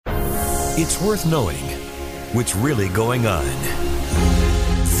It's worth knowing what's really going on.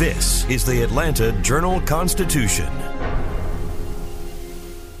 This is the Atlanta Journal-Constitution.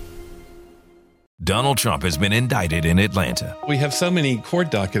 Donald Trump has been indicted in Atlanta. We have so many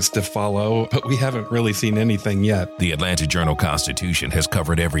court dockets to follow, but we haven't really seen anything yet. The Atlanta Journal-Constitution has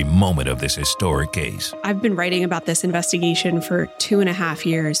covered every moment of this historic case. I've been writing about this investigation for 2.5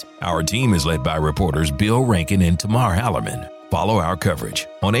 years. Our team is led by reporters Bill Rankin and Tamar Hallerman. Follow our coverage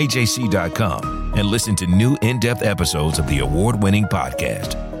on AJC.com and listen to new in-depth episodes of the award-winning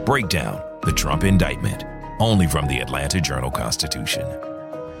podcast, Breakdown, the Trump Indictment, only from the Atlanta Journal-Constitution.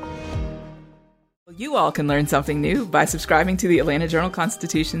 You all can learn something new by subscribing to the Atlanta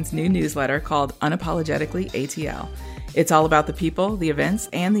Journal-Constitution's new newsletter called Unapologetically ATL. It's all about the people, the events,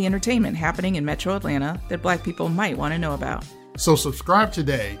 and the entertainment happening in Metro Atlanta that Black people might want to know about. So subscribe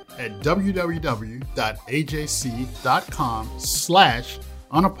today at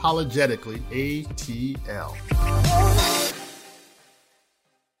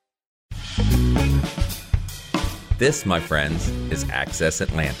This, my friends, is Access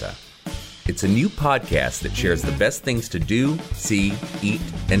Atlanta. It's a new podcast that shares the best things to do, see, eat,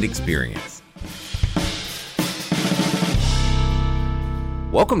 and experience.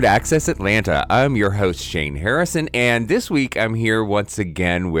 Welcome to Access Atlanta. I'm your host, Shane Harrison, and this week I'm here once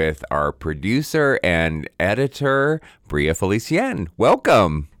again with our producer and editor, Bria Felicienne.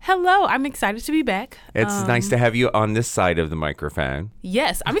 Welcome. Hello, I'm excited to be back. It's nice to have you on this side of the microphone.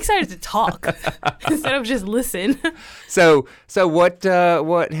 Yes, I'm excited to talk instead of just listen. So what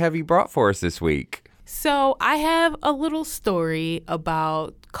have you brought for us this week? So I have a little story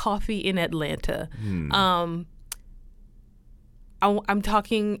about coffee in Atlanta. I'm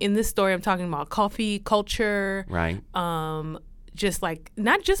talking in this story. I'm talking about coffee culture, right? Just like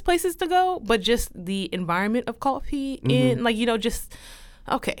not just places to go, but just the environment of coffee in,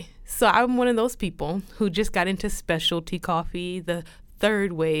 okay. So I'm one of those people who just got into specialty coffee, the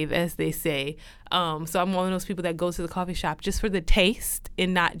third wave, as they say. So I'm one of those people that goes to the coffee shop just for the taste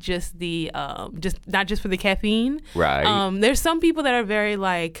and not just the not just for the caffeine. Right. There's some people that are very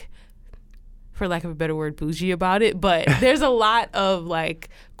for lack of a better word, bougie about it. But there's a lot of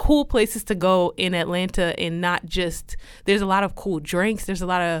cool places to go in Atlanta, and not just, there's a lot of cool drinks. There's a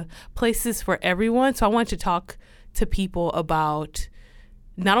lot of places for everyone. So I want to talk to people about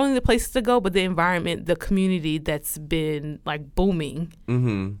not only the places to go, but the environment, the community that's been booming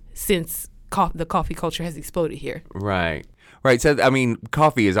since the coffee culture has exploded here. Right. Right. So, I mean,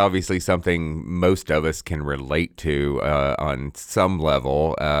 coffee is obviously something most of us can relate to on some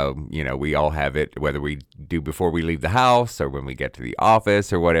level. We all have it, whether we do before we leave the house or when we get to the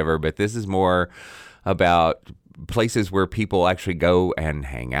office or whatever. But this is more about places where people actually go and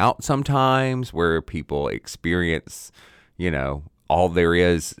hang out sometimes, where people experience, all there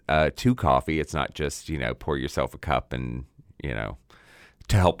is to coffee. It's not just, pour yourself a cup and,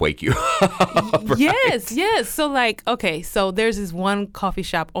 to help wake you up. Right? Yes. So so there's this one coffee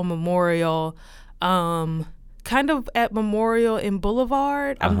shop on Memorial, kind of at Memorial and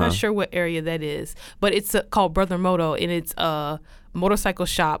Boulevard. I'm not sure what area that is, but it's called Brother Moto, and it's a motorcycle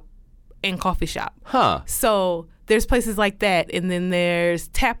shop and coffee shop. Huh. So there's places like that, and then there's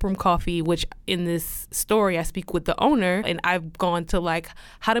Taproom Coffee, which in this story I speak with the owner, and I've gone to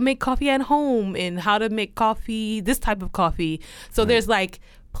how to make coffee at home and how to make coffee, this type of coffee. So there's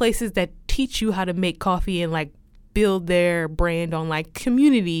places that teach you how to make coffee and build their brand on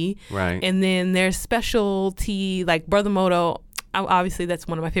community. Right. And then there's specialty Brother Moto. Obviously, that's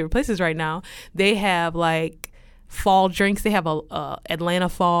one of my favorite places right now. They have fall drinks. They have a Atlanta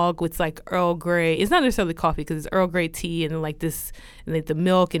Fog with Earl Grey. It's not necessarily coffee because it's Earl Grey tea and and the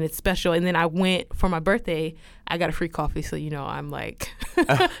milk, and it's special. And then I went for my birthday. I got a free coffee, so I'm a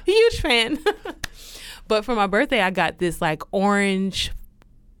huge fan. But for my birthday, I got this orange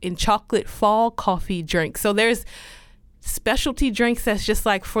and chocolate fall coffee drink. So there's specialty drinks that's just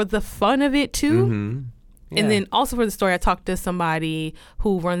for the fun of it too. Mm-hmm. Yeah. And then also for the story, I talked to somebody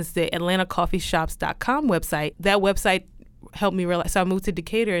who runs the AtlantaCoffeeShops.com website. That website helped me realize. So I moved to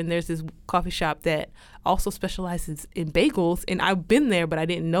Decatur, and there's this coffee shop that also specializes in bagels. And I've been there, but I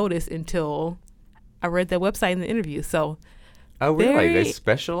didn't notice until I read that website in the interview. So Oh, really? They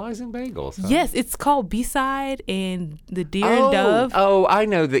specialize in bagels, huh? Yes, it's called B-Side and the Deer and Dove. Oh, I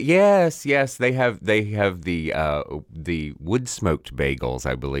know that. Yes. They have the wood smoked bagels,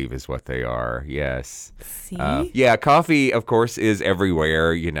 I believe is what they are. Yes. See? Yeah, coffee, of course, is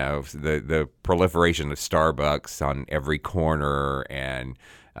everywhere. You know, the proliferation of Starbucks on every corner and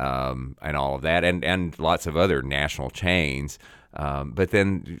all of that, and lots of other national chains. But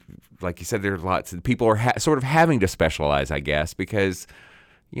then, like you said, there are lots of people are sort of having to specialize, I guess, because,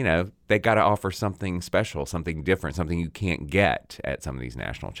 they got to offer something special, something different, something you can't get at some of these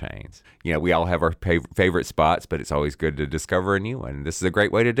national chains. We all have our favorite spots, but it's always good to discover a new one. This is a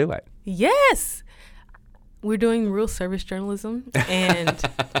great way to do it. Yes. We're doing real service journalism, and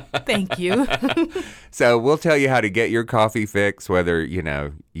thank you. So we'll tell you how to get your coffee fix, whether, you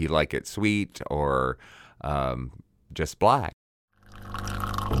like it sweet or just black.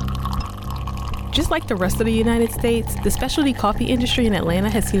 Just like the rest of the United States, the specialty coffee industry in Atlanta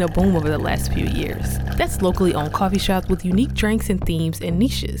has seen a boom over the last few years. That's locally owned coffee shops with unique drinks and themes and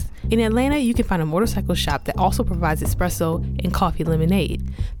niches. In Atlanta, you can find a motorcycle shop that also provides espresso and coffee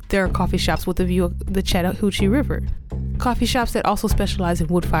lemonade. There are coffee shops with a view of the Chattahoochee River. Coffee shops that also specialize in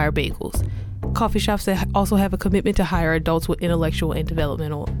wood-fire bagels. Coffee shops that also have a commitment to hire adults with intellectual and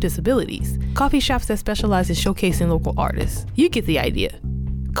developmental disabilities. Coffee shops that specialize in showcasing local artists. You get the idea.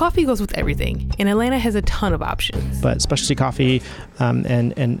 Coffee goes with everything, and Atlanta has a ton of options. But specialty coffee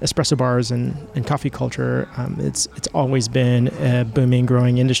and espresso bars and coffee culture, it's always been a booming,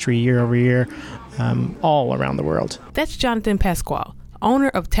 growing industry year over year, all around the world. That's Jonathan Pasquale, owner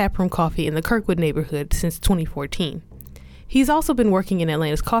of Taproom Coffee in the Kirkwood neighborhood since 2014. He's also been working in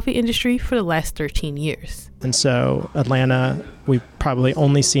Atlanta's coffee industry for the last 13 years. And so Atlanta, we've probably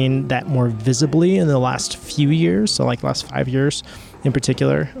only seen that more visibly in the last few years, so like last 5 years in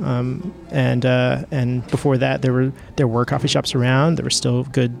particular. And before that, there were coffee shops around. There was still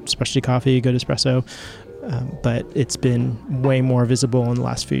good specialty coffee, good espresso. But it's been way more visible in the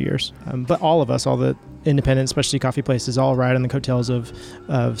last few years. But all of us, all the independent specialty coffee places, all ride on the coattails of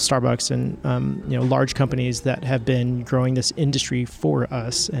Starbucks and large companies that have been growing this industry for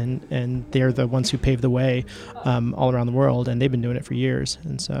us, and they're the ones who paved the way all around the world, and they've been doing it for years,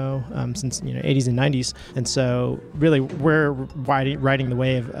 and so since 80s and 90s, and so really we're riding the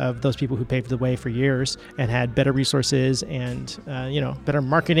wave of those people who paved the way for years and had better resources and better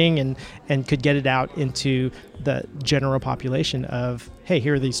marketing and could get it out into the general population of, hey,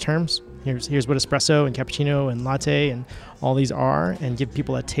 here are these terms. Here's what espresso and cappuccino and latte and all these are, and give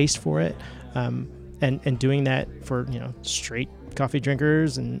people a taste for it, and doing that for straight coffee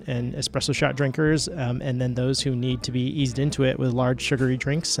drinkers and espresso shot drinkers, and then those who need to be eased into it with large sugary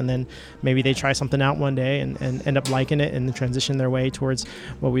drinks, and then maybe they try something out one day and end up liking it and then transition their way towards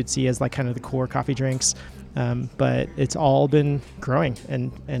what we'd see as like kind of the core coffee drinks. But it's all been growing,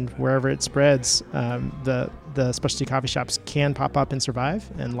 and wherever it spreads, the specialty coffee shops can pop up and survive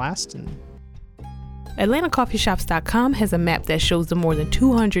and last. AtlantaCoffeeShops.com has a map that shows the more than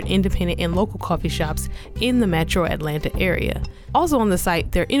 200 independent and local coffee shops in the metro Atlanta area. Also on the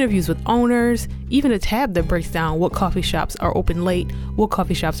site, there are interviews with owners, even a tab that breaks down what coffee shops are open late, what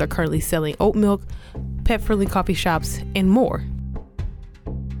coffee shops are currently selling oat milk, pet-friendly coffee shops, and more.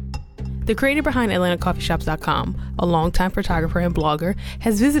 The creator behind AtlantaCoffeeShops.com, a longtime photographer and blogger,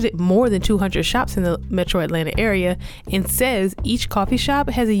 has visited more than 200 shops in the metro Atlanta area and says each coffee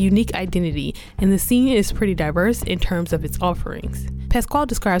shop has a unique identity and the scene is pretty diverse in terms of its offerings. Pasquale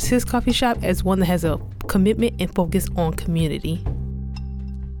describes his coffee shop as one that has a commitment and focus on community.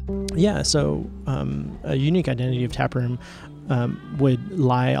 Yeah, so a unique identity of Taproom would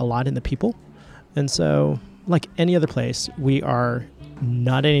lie a lot in the people. And so, like any other place, we are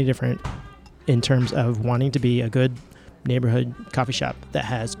not any different in terms of wanting to be a good neighborhood coffee shop that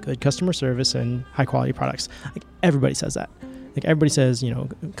has good customer service and high quality products. Like everybody says that. Like everybody says,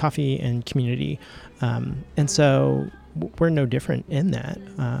 coffee and community. And so we're no different in that.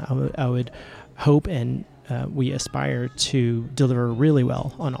 I would hope and we aspire to deliver really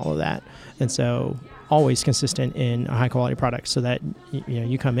well on all of that. And so always consistent in a high quality product so that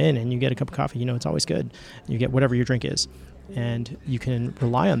you come in and you get a cup of coffee, it's always good. You get whatever your drink is. And you can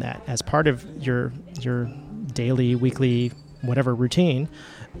rely on that as part of your daily, weekly, whatever routine.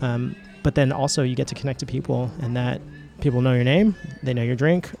 But then also you get to connect to people, and that people know your name, they know your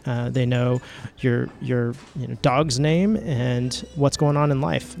drink, they know your dog's name and what's going on in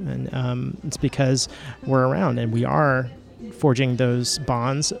life. And it's because we're around and we are forging those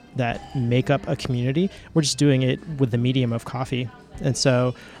bonds that make up a community. We're just doing it with the medium of coffee. And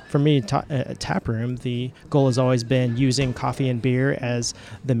so for me, at Taproom, the goal has always been using coffee and beer as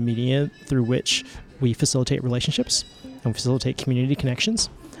the medium through which we facilitate relationships and facilitate community connections.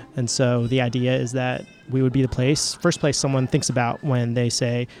 And so the idea is that we would be the first place someone thinks about when they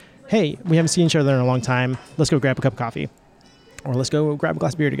say, hey, we haven't seen each other in a long time, let's go grab a cup of coffee. Or let's go grab a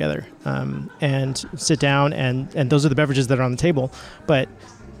glass of beer together and sit down, and those are the beverages that are on the table. But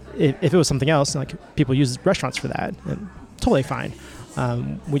if it was something else, like people use restaurants for that, and totally fine.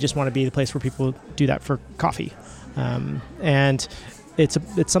 We just want to be the place where people do that for coffee. And it's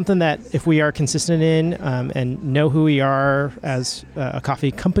something that if we are consistent in and know who we are as a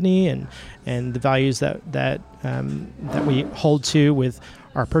coffee company and the values that we hold to with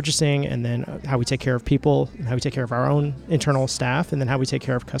our purchasing, and then how we take care of people, and how we take care of our own internal staff, and then how we take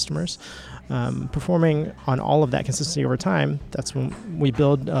care of customers. Performing on all of that consistency over time, that's when we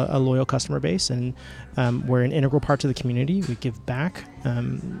build a loyal customer base, and we're an integral part to the community. We give back.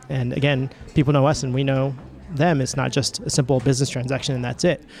 And again, people know us and we know them. It's not just a simple business transaction and that's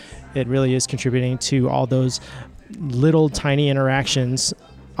it. It really is contributing to all those little tiny interactions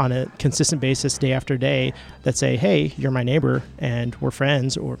on a consistent basis day after day that say, hey, you're my neighbor and we're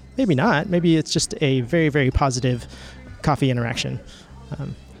friends, or maybe not. Maybe it's just a very, very positive coffee interaction.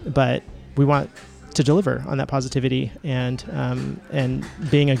 But we want to deliver on that positivity and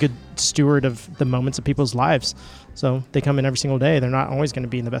being a good steward of the moments of people's lives. So they come in every single day. They're not always going to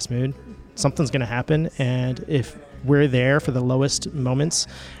be in the best mood. Something's going to happen. And if we're there for the lowest moments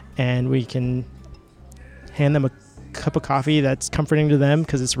and we can hand them a cup of coffee that's comforting to them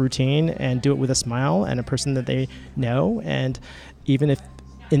because it's routine, and do it with a smile and a person that they know, and even if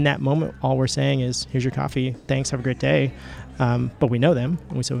in that moment all we're saying is, here's your coffee, thanks, have a great day, but we know them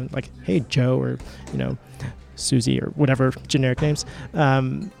and we say like, hey Joe, or Susie, or whatever generic names,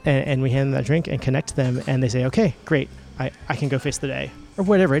 and we hand them that drink and connect them, and they say, okay, great, I can go face the day, or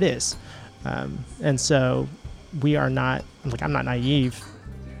whatever it is. And so we are not, I'm not naive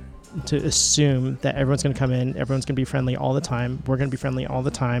to assume that everyone's going to come in, everyone's going to be friendly all the time, we're going to be friendly all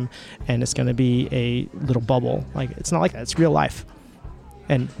the time, and it's going to be a little bubble. It's not like that. It's real life.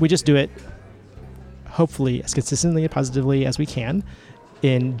 And we just do it, hopefully, as consistently and positively as we can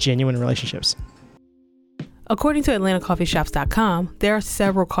in genuine relationships. According to AtlantaCoffeeShops.com, there are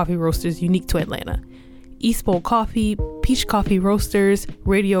several coffee roasters unique to Atlanta. East Bowl Coffee, Peach Coffee Roasters,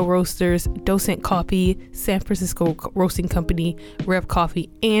 Radio Roasters, Docent Coffee, San Francisco Roasting Company, Rev Coffee,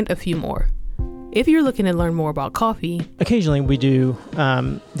 and a few more. If you're looking to learn more about coffee, occasionally we do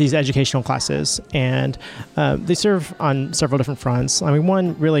these educational classes, and they serve on several different fronts.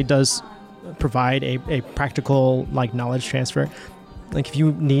 One really does provide a practical knowledge transfer. If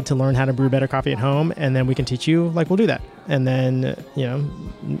you need to learn how to brew better coffee at home, and then we can teach you, we'll do that. And then,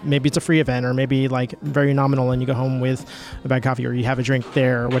 maybe it's a free event, or maybe very nominal and you go home with a bag of coffee, or you have a drink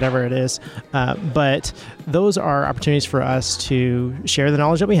there, or whatever it is. But those are opportunities for us to share the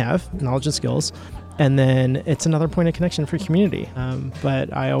knowledge that we have, knowledge and skills. And then it's another point of connection for community.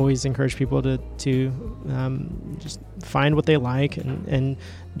 But I always encourage people to just find what they like, and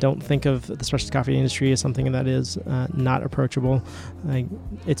don't think of the specialty coffee industry as something that is not approachable.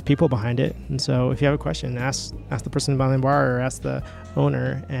 It's people behind it. And so if you have a question, ask the person behind the bar, or ask the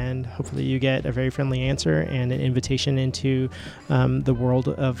owner, and hopefully you get a very friendly answer and an invitation into the world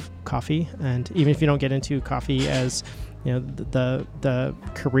of coffee. And even if you don't get into coffee as the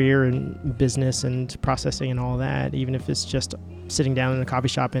career and business and processing and all that, even if it's just sitting down in a coffee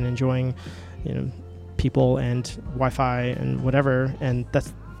shop and enjoying, people and Wi-Fi and whatever, and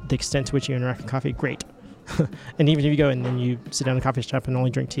that's the extent to which you interact with coffee, great. And even if you go and then you sit down in a coffee shop and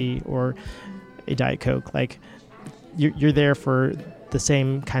only drink tea or a Diet Coke, you're there for the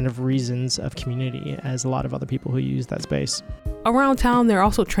same kind of reasons of community as a lot of other people who use that space. Around town, there are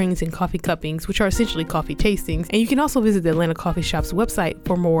also trainings in coffee cuppings, which are essentially coffee tastings, and you can also visit the Atlanta Coffee Shop's website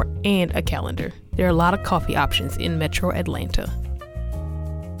for more and a calendar. There are a lot of coffee options in Metro Atlanta.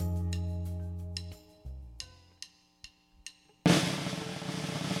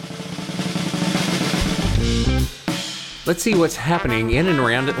 Let's see what's happening in and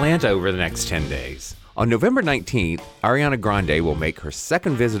around Atlanta over the next 10 days. On November 19th, Ariana Grande will make her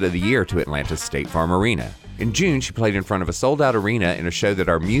second visit of the year to Atlanta's State Farm Arena. In June, she played in front of a sold-out arena in a show that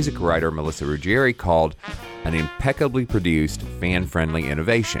our music writer Melissa Ruggieri called an impeccably produced, fan-friendly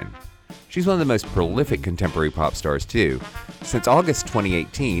innovation. She's one of the most prolific contemporary pop stars, too. Since August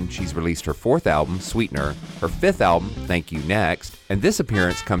 2018, she's released her fourth album, Sweetener, her fifth album, Thank You Next, and this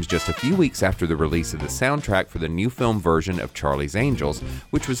appearance comes just a few weeks after the release of the soundtrack for the new film version of Charlie's Angels,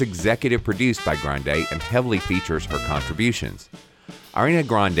 which was executive produced by Grande and heavily features her contributions. Ariana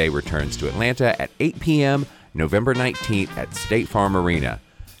Grande returns to Atlanta at 8 p.m. November 19th at State Farm Arena.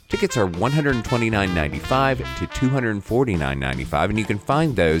 Tickets are $129.95 to $249.95, and you can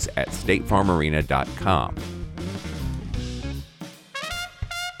find those at statefarmarena.com.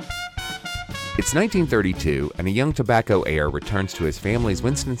 It's 1932, and a young tobacco heir returns to his family's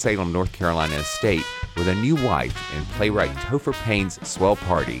Winston-Salem, North Carolina estate with a new wife in playwright Topher Payne's Swell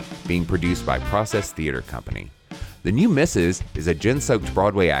Party, being produced by Process Theater Company. The new Mrs. is a gin-soaked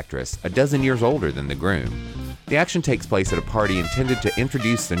Broadway actress, a dozen years older than the groom. The action takes place at a party intended to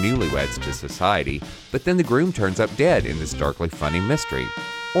introduce the newlyweds to society, but then the groom turns up dead in this darkly funny mystery.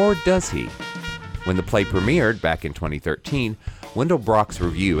 Or does he? When the play premiered back in 2013, Wendell Brock's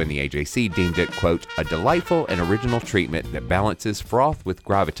review in the AJC deemed it, quote, a delightful and original treatment that balances froth with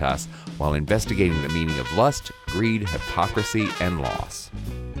gravitas while investigating the meaning of lust, greed, hypocrisy, and loss.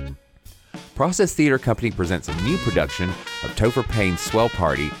 Process Theater Company presents a new production of Topher Payne's Swell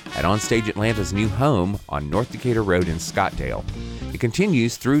Party at Onstage Atlanta's new home on North Decatur Road in Scottdale. It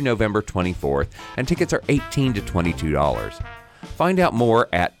continues through November 24th, and tickets are $18 to $22. Find out more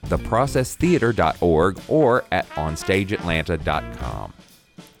at theprocesstheater.org or at onstageatlanta.com.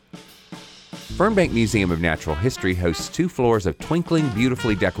 Fernbank Museum of Natural History hosts 2 floors of twinkling,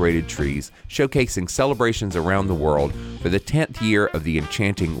 beautifully decorated trees, showcasing celebrations around the world for the 10th year of the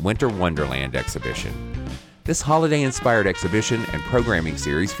enchanting Winter Wonderland exhibition. This holiday-inspired exhibition and programming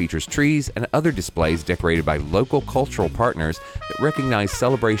series features trees and other displays decorated by local cultural partners that recognize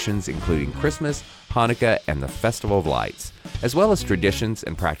celebrations including Christmas, Hanukkah, and the Festival of Lights, as well as traditions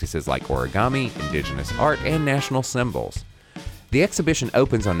and practices like origami, indigenous art, and national symbols. The exhibition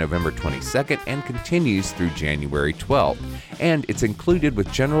opens on November 22nd and continues through January 12th, and it's included with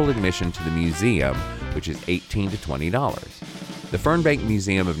general admission to the museum, which is $18 to $20. The Fernbank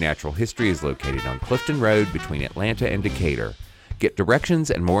Museum of Natural History is located on Clifton Road between Atlanta and Decatur. Get directions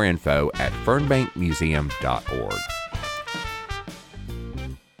and more info at fernbankmuseum.org.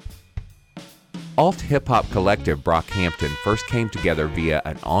 Alt hip-hop collective Brockhampton first came together via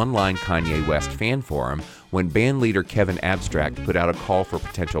an online Kanye West fan forum when bandleader Kevin Abstract put out a call for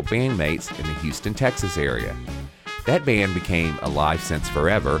potential bandmates in the Houston, Texas area. That band became Alive Since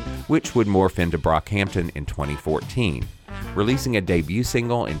Forever, which would morph into Brockhampton in 2014, releasing a debut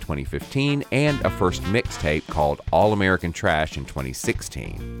single in 2015 and a first mixtape called All American Trash in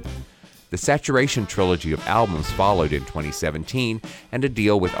 2016. The Saturation trilogy of albums followed in 2017, and a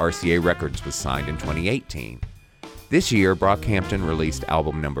deal with RCA Records was signed in 2018. This year, Brockhampton released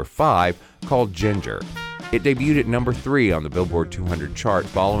album number 5, called Ginger. It debuted at number 3 on the Billboard 200 chart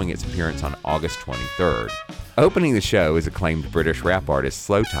following its appearance on August 23rd. Opening the show is acclaimed British rap artist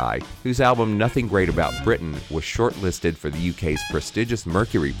Slowthai, whose album Nothing Great About Britain was shortlisted for the UK's prestigious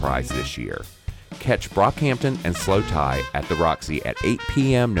Mercury Prize this year. Catch Brockhampton and Slowthai at the Roxy at 8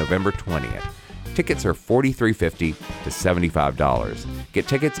 p.m. November 20th. Tickets are $43.50 to $75. Get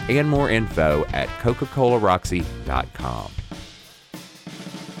tickets and more info at Coca-ColaRoxy.com.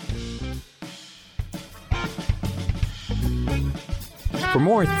 For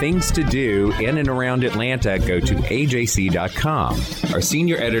more things to do in and around Atlanta, go to AJC.com. Our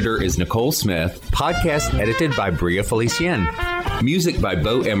senior editor is Nicole Smith. Podcast edited by Bria Felicien. Music by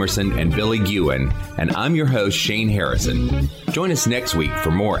Bo Emerson and Billy Guin. And I'm your host, Shane Harrison. Join us next week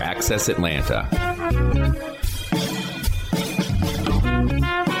for more Access Atlanta.